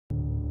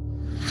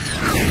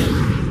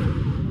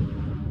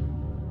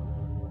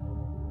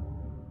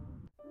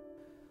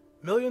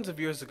Millions of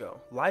years ago,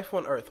 life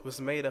on Earth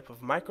was made up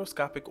of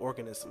microscopic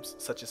organisms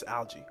such as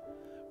algae.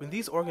 When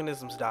these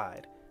organisms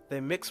died, they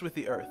mixed with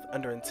the Earth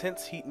under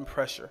intense heat and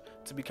pressure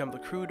to become the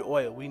crude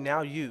oil we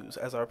now use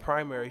as our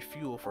primary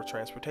fuel for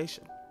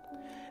transportation.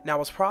 Now,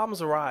 as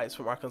problems arise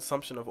from our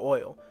consumption of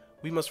oil,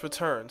 we must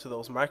return to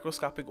those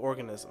microscopic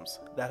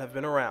organisms that have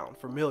been around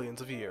for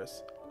millions of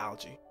years,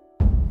 algae.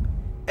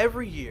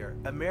 Every year,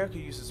 America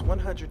uses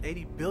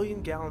 180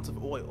 billion gallons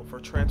of oil for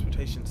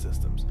transportation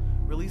systems,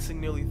 releasing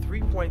nearly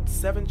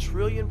 3.7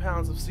 trillion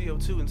pounds of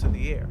CO2 into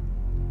the air.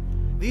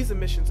 These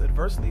emissions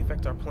adversely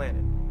affect our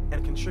planet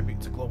and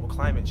contribute to global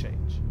climate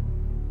change.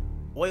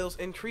 Oil's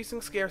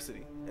increasing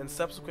scarcity and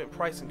subsequent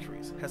price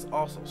increase has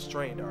also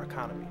strained our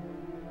economy.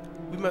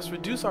 We must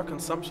reduce our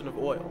consumption of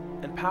oil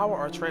and power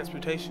our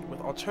transportation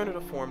with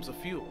alternative forms of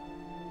fuel.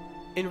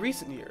 In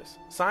recent years,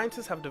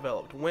 scientists have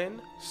developed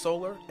wind,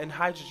 solar, and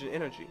hydrogen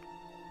energy.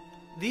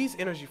 These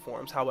energy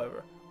forms,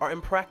 however, are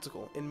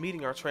impractical in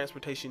meeting our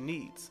transportation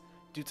needs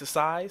due to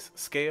size,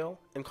 scale,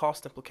 and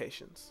cost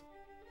implications.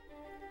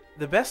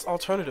 The best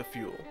alternative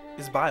fuel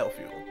is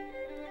biofuel.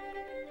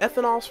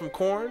 Ethanols from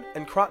corn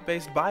and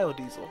crop-based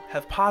biodiesel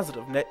have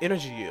positive net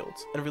energy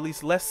yields and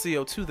release less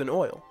CO2 than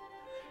oil.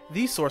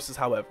 These sources,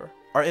 however,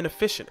 are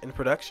inefficient in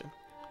production.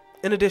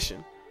 In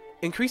addition,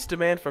 increased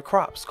demand for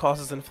crops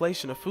causes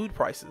inflation of food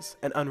prices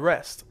and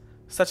unrest,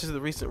 such as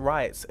the recent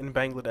riots in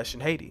Bangladesh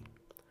and Haiti.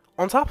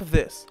 On top of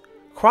this,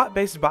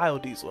 crop-based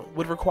biodiesel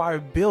would require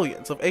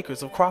billions of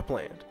acres of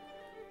cropland.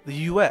 The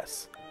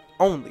U.S.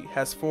 only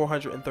has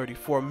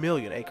 434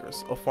 million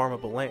acres of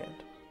farmable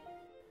land.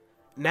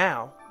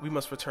 Now, we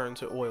must return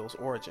to oil's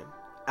origin,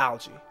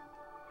 algae.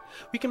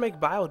 We can make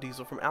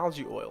biodiesel from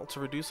algae oil to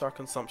reduce our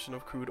consumption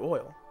of crude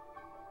oil.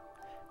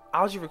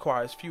 Algae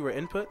requires fewer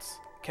inputs,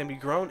 can be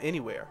grown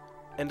anywhere,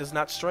 and does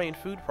not strain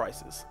food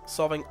prices,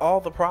 solving all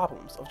the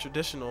problems of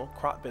traditional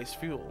crop-based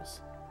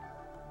fuels.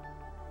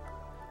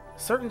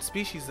 Certain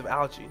species of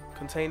algae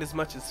contain as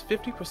much as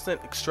 50%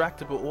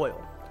 extractable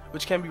oil,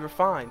 which can be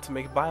refined to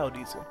make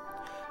biodiesel.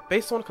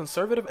 Based on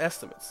conservative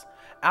estimates,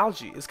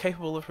 algae is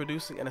capable of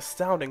producing an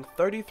astounding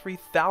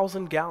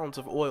 33,000 gallons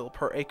of oil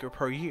per acre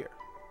per year,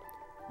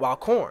 while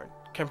corn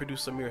can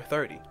produce a mere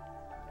 30.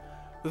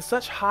 With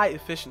such high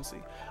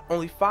efficiency,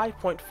 only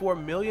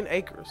 5.4 million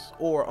acres,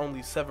 or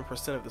only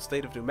 7% of the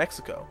state of New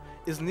Mexico,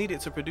 is needed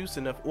to produce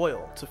enough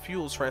oil to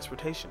fuel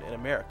transportation in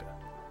America.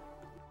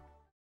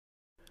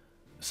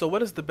 So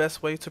what is the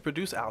best way to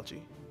produce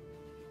algae?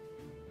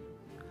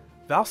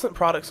 Valcent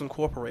Products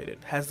Incorporated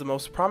has the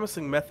most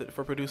promising method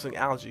for producing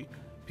algae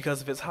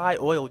because of its high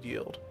oil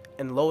yield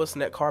and lowest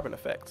net carbon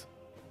effect.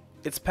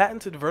 Its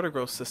patented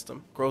VertiGrow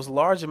system grows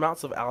large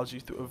amounts of algae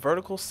through a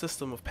vertical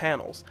system of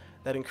panels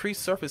that increase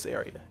surface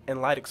area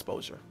and light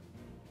exposure.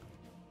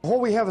 What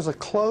we have is a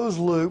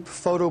closed-loop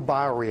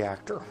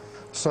photobioreactor.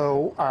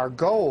 So our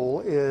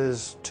goal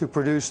is to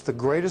produce the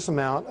greatest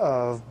amount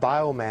of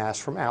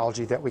biomass from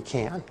algae that we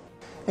can.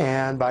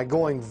 And by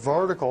going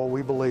vertical,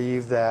 we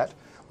believe that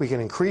we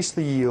can increase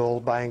the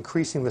yield by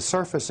increasing the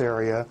surface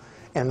area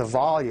and the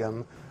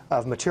volume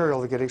of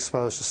material that get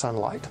exposed to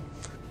sunlight.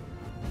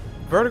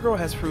 VertiGrow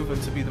has proven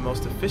to be the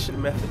most efficient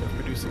method of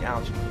producing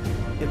algae.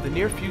 In the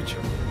near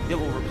future, it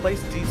will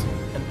replace diesel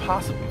and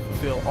possibly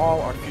fulfill all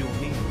our fuel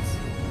needs.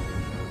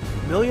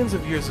 Millions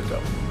of years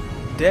ago,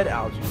 dead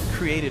algae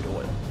created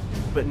oil,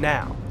 but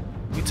now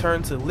we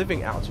turn to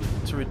living algae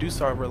to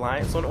reduce our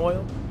reliance on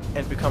oil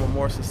and become a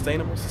more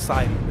sustainable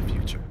society in the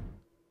future.